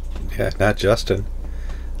Archbishop. Yeah, not Justin.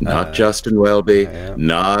 Not Justin Welby,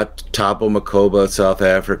 not Thabo Makgoba, South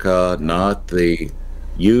Africa, not the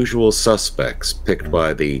usual suspects picked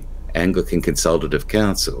by the Anglican Consultative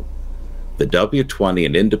Council. The W20,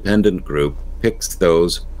 an independent group, picks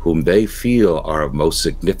those whom they feel are of most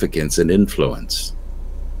significance and influence.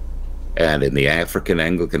 And in the African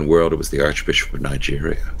Anglican world, it was the Archbishop of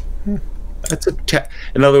Nigeria. That's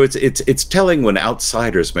in other words, it's telling when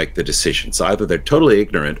outsiders make the decisions. Either they're totally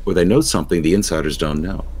ignorant or they know something the insiders don't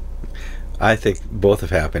know. I think both have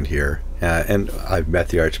happened here. And I've met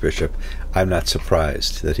the Archbishop. I'm not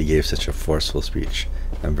surprised that he gave such a forceful speech.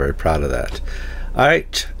 I'm very proud of that. All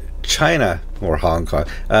right, China or Hong Kong.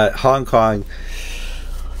 Hong Kong,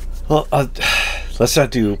 well, let's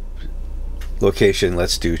not do location,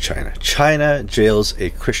 let's do China. China jails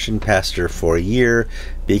a Christian pastor for a year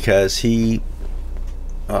because he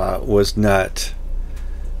was not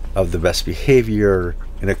of the best behavior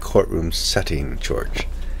in a courtroom setting, George.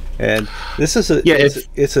 And this is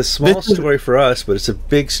it's a small story for us, but it's a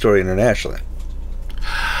big story internationally.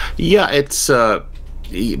 Yeah, it's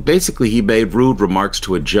basically he made rude remarks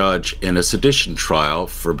to a judge in a sedition trial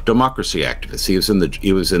for democracy activists. He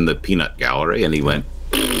was in the peanut gallery, and he went,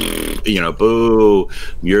 boo,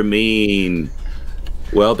 you're mean.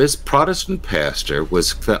 Well, this Protestant pastor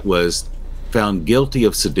was found guilty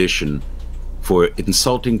of sedition for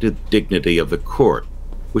insulting the dignity of the court,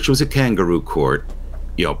 which was a kangaroo court,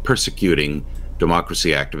 persecuting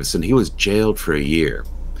democracy activists, and he was jailed for a year.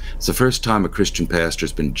 It's the first time a Christian pastor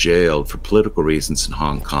has been jailed for political reasons in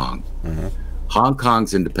Hong Kong. Hong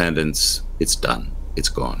Kong's independence, it's done. It's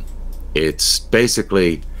gone. It's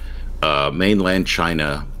basically mainland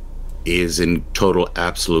China is in total,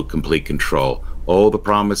 absolute, complete control. All the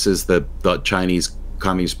promises that the Chinese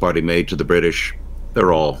Communist Party made to the British,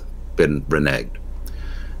 they're all been reneged.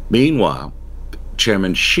 Meanwhile,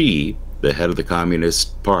 Chairman Xi, the head of the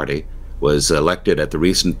Communist Party, was elected at the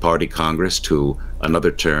recent party congress to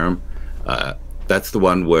another term. That's the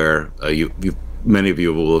one where many of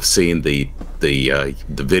you will have seen the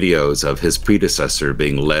videos of his predecessor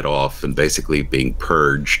being let off and basically being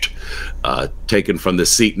purged, taken from the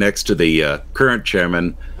seat next to the current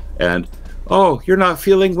chairman, and, oh, you're not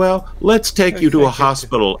feeling well? Let's take you to a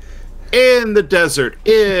hospital in the desert,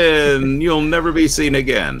 you'll never be seen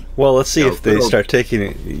again. Well, let's see if they start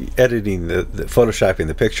editing the photoshopping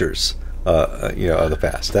the pictures, of the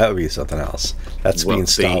past. That would be something else. That's being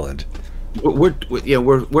Stalin.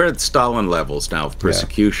 We're at Stalin levels now of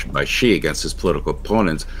persecution by Xi against his political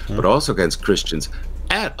opponents, but also against Christians,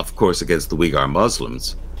 and of course against the Uyghur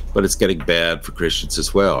Muslims. But it's getting bad for Christians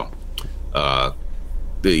as well.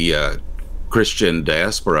 The Christian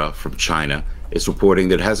diaspora from China is reporting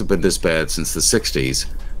that it hasn't been this bad since the 60s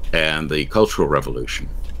and the Cultural Revolution.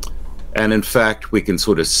 And in fact, we can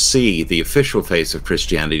sort of see the official face of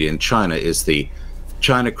Christianity in China is the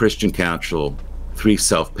China Christian Council Three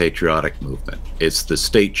Self-Patriotic Movement. It's the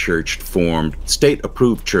state-approved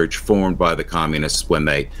church formed by the communists when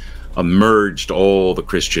they merged all the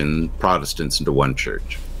Christian Protestants into one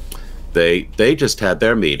church. They just had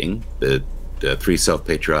their meeting, the Three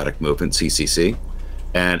Self-Patriotic Movement, CCC,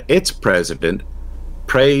 and its president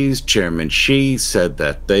praised Chairman Xi, said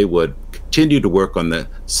that they would continue to work on the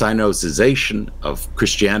Sinicization of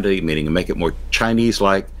Christianity, meaning to make it more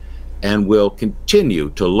Chinese-like, and will continue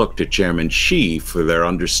to look to Chairman Xi for their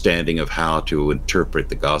understanding of how to interpret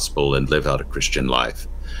the gospel and live out a Christian life,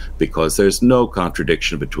 because there's no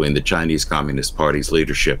contradiction between the Chinese Communist Party's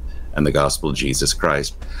leadership and the gospel of Jesus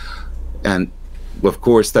Christ. And of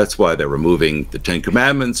course, that's why they're removing the Ten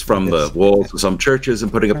Commandments from the walls of some churches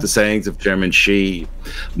and putting up the sayings of Chairman Xi,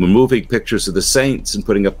 removing pictures of the saints and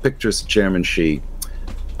putting up pictures of Chairman Xi.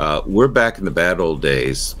 We're back in the bad old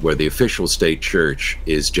days where the official state church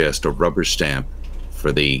is just a rubber stamp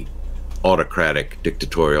for the autocratic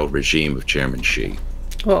dictatorial regime of Chairman Xi.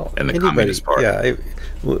 Well, and the Communist Party. Yeah,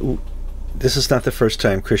 this is not the first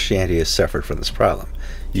time Christianity has suffered from this problem.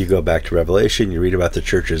 You go back to Revelation, you read about the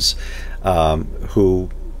churches who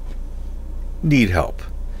need help.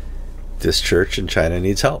 This church in China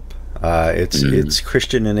needs help. It's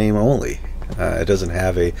Christian in name only. It doesn't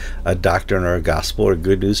have a doctrine or a gospel or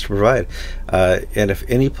good news to provide. And if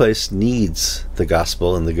any place needs the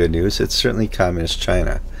gospel and the good news, it's certainly communist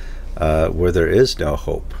China, where there is no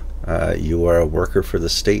hope. You are a worker for the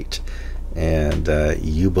state, and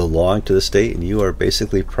you belong to the state, and you are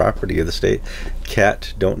basically property of the state.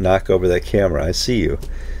 Cat, don't knock over that camera. I see you.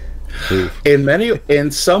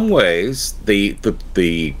 In some ways,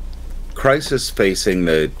 the crisis facing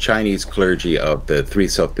the Chinese clergy of the three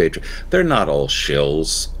self-patriarchs, they're not all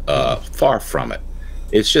shills. Far from it.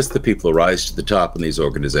 It's just the people who rise to the top in these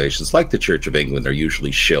organizations, like the Church of England, are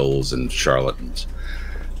usually shills and charlatans.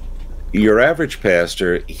 Your average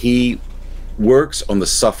pastor, he works on the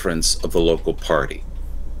sufferance of the local party.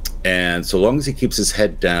 And so long as he keeps his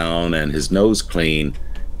head down and his nose clean,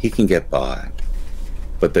 he can get by.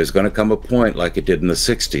 But there's going to come a point, like it did in the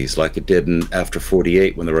 60s, like it did after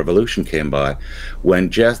 48 when the revolution came by,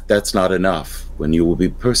 when just that's not enough, when you will be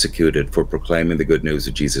persecuted for proclaiming the good news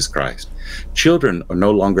of Jesus Christ. Children are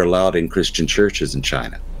no longer allowed in Christian churches in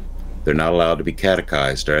China. They're not allowed to be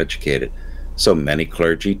catechized or educated. So many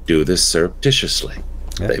clergy do this surreptitiously.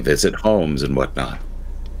 Yeah. They visit homes and whatnot.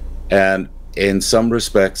 And in some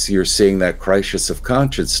respects, you're seeing that crisis of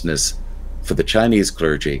consciousness for the Chinese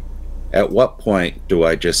clergy. At what point do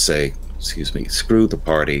I just say, excuse me, screw the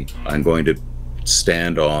party, I'm going to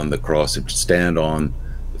stand on the cross, stand on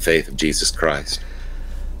the faith of Jesus Christ?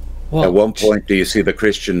 Well, at one point, do you see the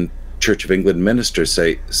Christian Church of England ministers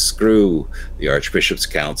say, screw the Archbishop's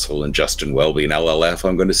Council and Justin Welby and LLF,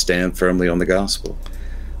 I'm going to stand firmly on the gospel?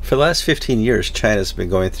 For the last 15 years, China's been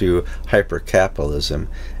going through hyper-capitalism,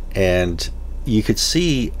 and you could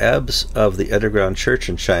see ebbs of the underground church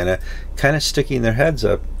in China kind of sticking their heads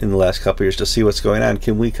up in the last couple of years to see what's going on.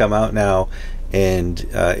 Can we come out now? And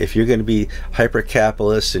if you're going to be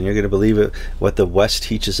hyper-capitalist and you're going to believe it, what the West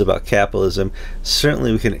teaches about capitalism,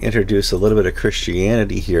 certainly we can introduce a little bit of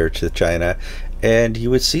Christianity here to China. And you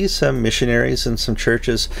would see some missionaries and some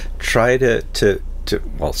churches try to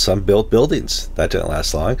well, some built buildings. That didn't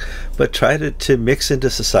last long. But try to mix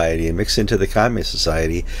into society and mix into the communist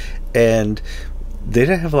society. And they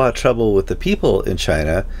didn't have a lot of trouble with the people in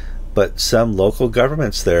China, but some local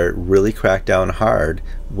governments there really cracked down hard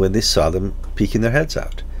when they saw them peeking their heads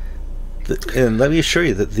out. And let me assure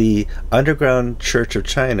you that the underground church of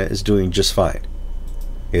China is doing just fine.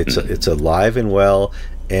 It's alive and well,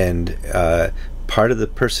 and part of the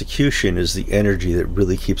persecution is the energy that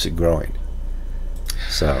really keeps it growing.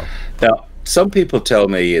 So now, some people tell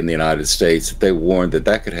me in the United States that they warned that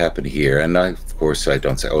that could happen here, and of course I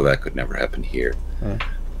don't say, oh, that could never happen here.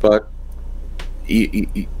 But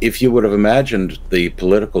if you would have imagined the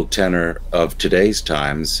political tenor of today's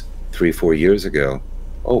times 3-4 years ago,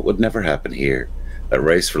 oh, it would never happen here. That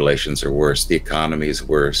race relations are worse, the economy is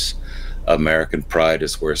worse, American pride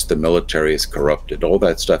is worse, the military is corrupted, all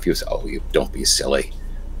that stuff. You say, oh, you don't be silly.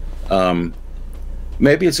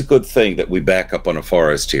 Maybe it's a good thing that we back up on a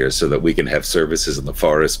forest here so that we can have services in the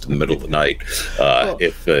forest in the middle of the night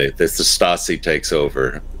if the Stasi takes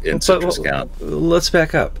over in Citrus County. Let's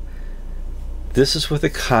back up. This is what the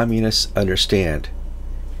communists understand.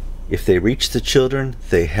 If they reach the children,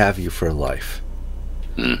 they have you for life.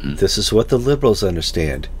 This is what the liberals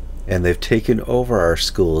understand. And they've taken over our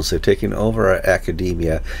schools. They've taken over our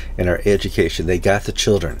academia and our education. They got the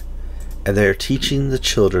children. And they're teaching the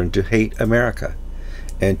children to hate America,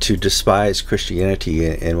 and to despise Christianity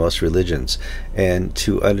and most religions, and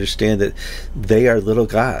to understand that they are little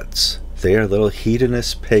gods. They are little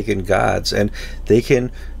hedonist pagan gods, and they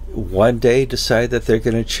can one day decide that they're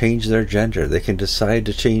going to change their gender. They can decide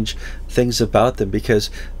to change things about them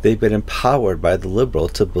because they've been empowered by the liberal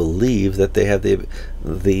to believe that they have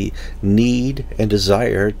the need and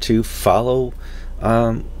desire to follow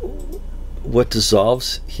what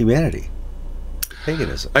dissolves humanity.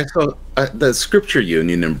 Paganism. I saw the Scripture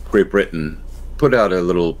Union in Great Britain put out a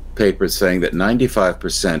little paper saying that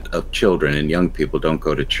 95% of children and young people don't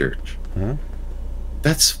go to church.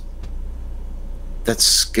 That's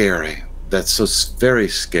scary. That's so very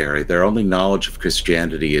scary. Their only knowledge of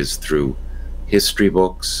Christianity is through history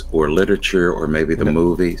books or literature or maybe the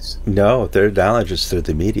movies? No, their knowledge is through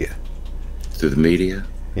the media. Through the media?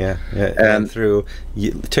 Yeah, and through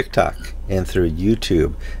TikTok and through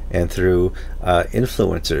YouTube and through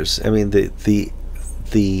influencers. I mean,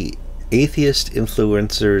 the atheist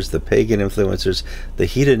influencers, the pagan influencers, the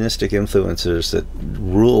hedonistic influencers that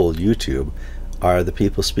rule YouTube are the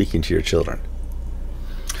people speaking to your children.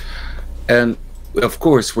 And of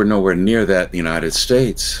course, we're nowhere near that in the United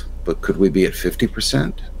States. But could we be at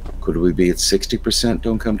 50%? Could we be at 60%?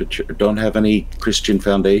 Don't come to church, don't have any Christian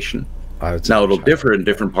foundation. Now it'll differ in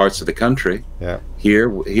different parts of the country. Yeah.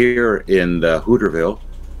 Here in Hooterville,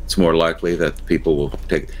 it's more likely that people will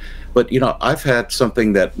take. But you know, I've had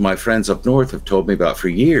something that my friends up north have told me about for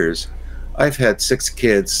years. I've had 6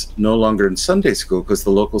 kids no longer in Sunday school because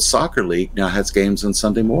the local soccer league now has games on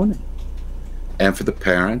Sunday morning. And for the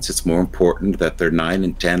parents, it's more important that their 9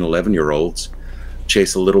 and 10, 11-year-olds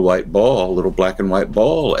chase a little white ball, a little black and white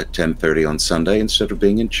ball at 10:30 on Sunday instead of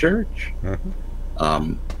being in church.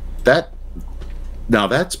 Mm-hmm.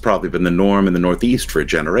 That's probably been the norm in the Northeast for a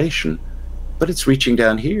generation, but it's reaching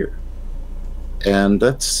down here, and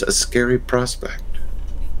that's a scary prospect.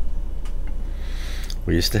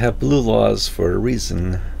 We used to have blue laws for a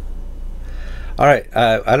reason. All right,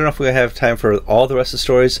 I don't know if we have time for all the rest of the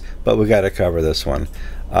stories, but we got to cover this one.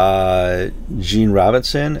 Gene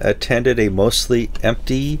Robinson attended a mostly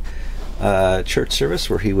empty church service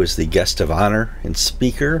where he was the guest of honor and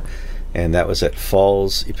speaker, and that was at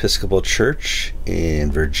Falls Episcopal Church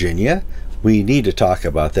in Virginia. We need to talk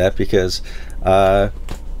about that because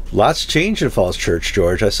lots changed in Falls Church,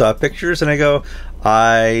 George. I saw pictures and I go,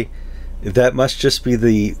 that must just be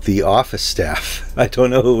the office staff. I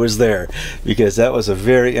don't know who was there because that was a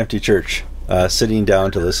very empty church, sitting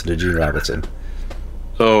down to listen to Gene Robinson.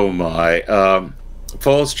 Oh my.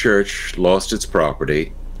 Falls Church lost its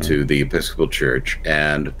property to the Episcopal Church,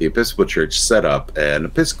 and the Episcopal Church set up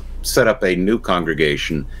a new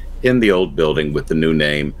congregation in the old building with the new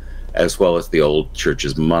name, as well as the old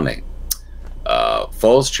church's money.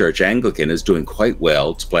 Falls Church Anglican is doing quite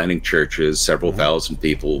well. It's planting churches, several thousand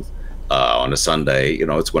people on a Sunday. You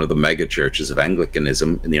know, it's one of the mega churches of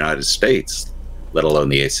Anglicanism in the United States, let alone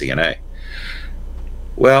the ACNA.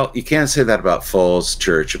 Well, you can't say that about Falls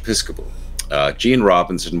Church Episcopal. Gene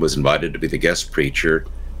Robinson was invited to be the guest preacher,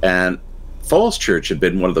 and Falls Church had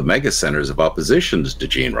been one of the mega centers of opposition to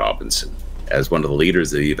Gene Robinson as one of the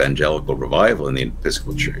leaders of the evangelical revival in the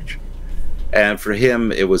Episcopal Church. And for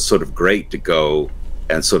him, it was sort of great to go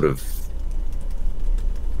and sort of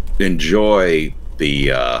enjoy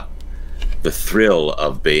the thrill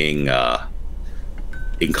of being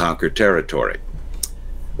in conquered territory.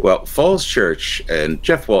 Well, Falls Church, and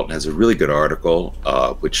Jeff Walton has a really good article,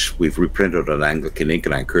 which we've reprinted on Anglican Ink,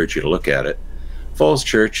 and I encourage you to look at it. Falls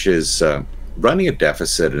Church is running a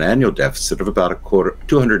deficit, an annual deficit of about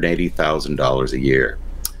 $280,000 a year.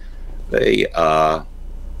 They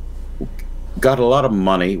got a lot of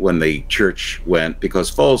money when the church went, because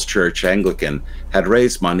Falls Church Anglican had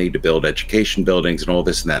raised money to build education buildings and all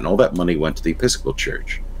this and that, and all that money went to the Episcopal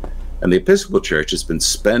Church. And the Episcopal Church has been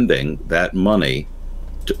spending that money,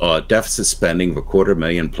 deficit spending of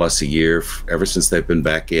 $250,000 plus a year ever since they've been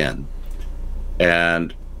back in.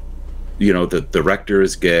 And, you know, the rector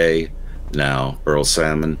is gay now, Earl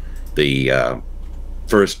Salmon. The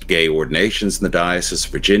first gay ordinations in the Diocese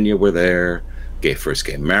of Virginia were there. First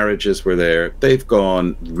gay marriages were there. They've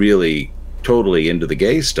gone really totally into the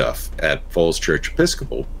gay stuff at Falls Church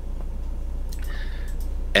Episcopal.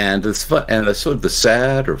 And it's fun, and the sort of the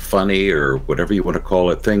sad or funny or whatever you want to call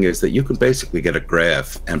it thing is that you can basically get a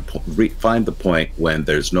graph and find the point when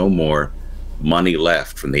there's no more money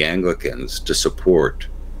left from the Anglicans to support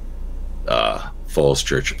Falls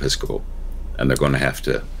Church Episcopal, and they're going to have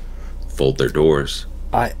to fold their doors.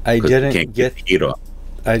 I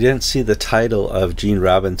didn't see the title of Gene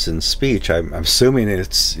Robinson's speech. I'm assuming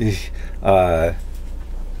it's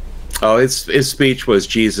his speech was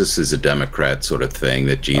Jesus is a Democrat sort of thing,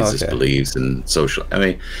 that Jesus believes in social,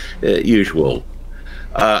 usual.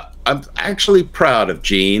 I'm actually proud of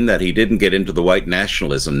Gene that he didn't get into the white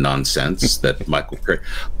nationalism nonsense that Michael Curry.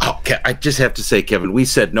 Oh, I just have to say, Kevin, we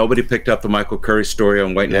said nobody picked up the Michael Curry story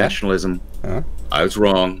on white nationalism. I was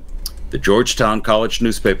wrong. The Georgetown College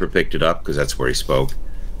newspaper picked it up because that's where he spoke.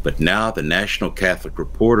 But now the National Catholic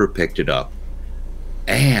Reporter picked it up.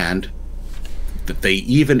 And they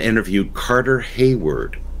even interviewed Carter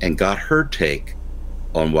Hayward and got her take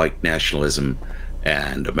on white nationalism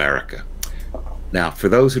and America. Now, for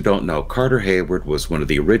those who don't know, Carter Hayward was one of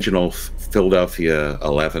the original Philadelphia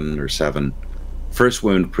 11 or 7 first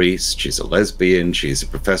women priests. She's a lesbian. She's a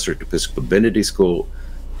professor at Episcopal Divinity School.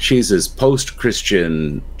 She's as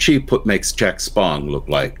post-Christian. She makes Jack Spong look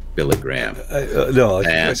like Billy Graham. No, like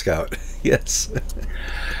a Boy Scout. Yes.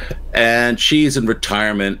 And she's in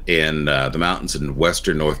retirement in the mountains in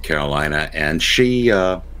western North Carolina, and she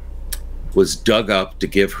was dug up to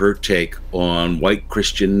give her take on white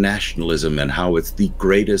Christian nationalism and how it's the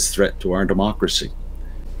greatest threat to our democracy.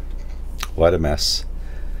 What a mess.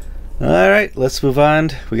 All right, let's move on.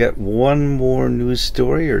 We got one more news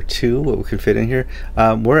story or two, what we can fit in here.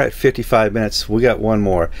 We're at 55 minutes. We got one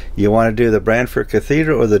more. You want to do the Brantford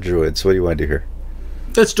Cathedral or the Druids? What do you want to do here?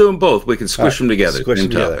 Let's do them both. We can squish them together. Squish them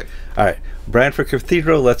together. All right. Brantford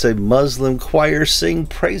Cathedral lets a Muslim choir sing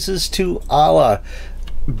praises to Allah.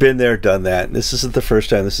 Been there, done that. This isn't the first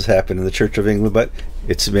time this has happened in the Church of England, but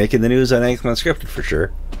it's making the news on Anglican Unscripted for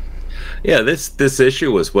sure. Yeah, this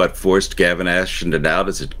issue was what forced Gavin Ashton out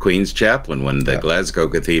as a Queen's chaplain when the Glasgow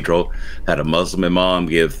Cathedral had a Muslim imam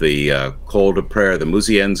give the call to prayer, the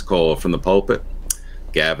Muezzin's call from the pulpit.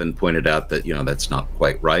 Gavin pointed out that, that's not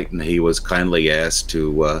quite right, and he was kindly asked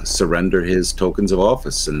to surrender his tokens of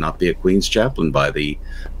office and not be a Queen's chaplain by the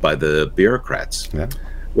bureaucrats. Yeah.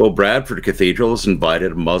 Well, Bradford Cathedral has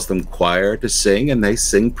invited a Muslim choir to sing, and they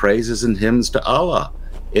sing praises and hymns to Allah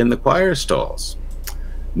in the choir stalls.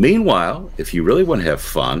 Meanwhile, if you really want to have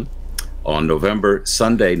fun, on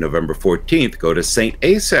Sunday, November 14th, go to St.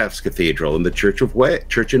 Asaph's Cathedral in the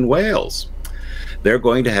Church in Wales. They're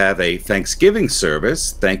going to have a Thanksgiving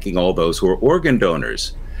service thanking all those who are organ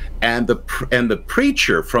donors. And the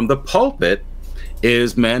preacher from the pulpit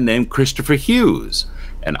is a man named Christopher Hughes.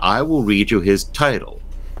 And I will read you his title.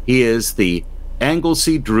 He is the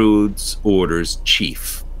Anglesey Druids Order's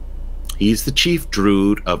chief. He's the chief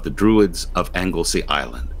druid of the Druids of Anglesey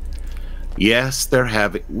Island. Yes,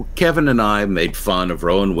 Kevin and I made fun of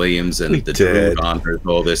Rowan Williams and the Druid honors,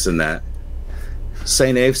 all this and that.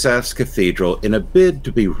 St. Asaph's Cathedral, in a bid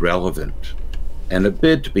to be relevant and a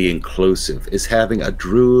bid to be inclusive, is having a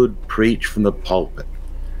druid preach from the pulpit.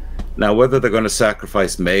 Now, whether they're going to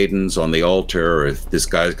sacrifice maidens on the altar or if this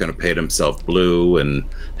guy's going to paint himself blue and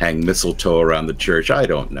hang mistletoe around the church, I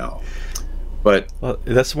don't know. But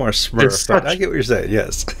that's more smurf. I get what you're saying.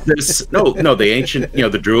 Yes. No. The ancient,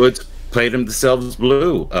 the Druids painted themselves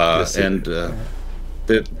blue,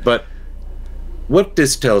 but what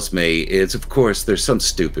this tells me is, of course, there's some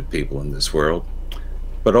stupid people in this world,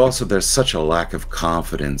 but also there's such a lack of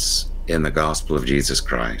confidence in the gospel of Jesus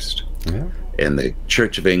Christ. Yeah. In the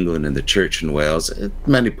Church of England and the Church in Wales,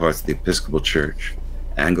 many parts of the Episcopal Church,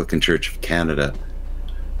 Anglican Church of Canada.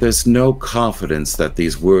 There's no confidence that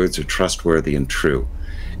these words are trustworthy and true.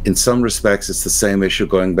 In some respects, it's the same issue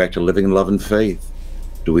going back to living in love and faith.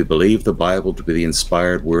 Do we believe the Bible to be the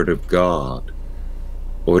inspired word of God?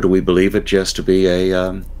 Or do we believe it just to be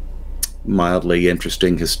a mildly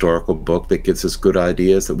interesting historical book that gives us good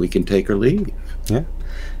ideas that we can take or leave? Yeah.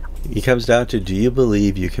 It comes down to, do you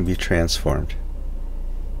believe you can be transformed?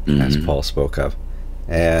 As Paul spoke of.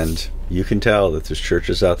 And you can tell that there's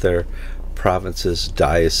churches out there, provinces,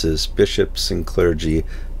 dioceses, bishops, and clergy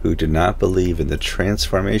who do not believe in the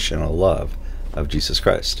transformational love of Jesus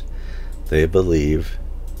Christ. They believe,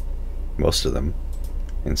 most of them,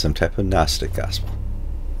 in some type of Gnostic gospel.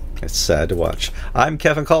 It's sad to watch. I'm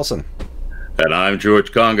Kevin Kallsen. And I'm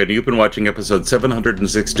George Conger, and you've been watching episode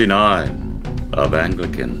 769 of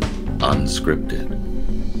Anglican Unscripted.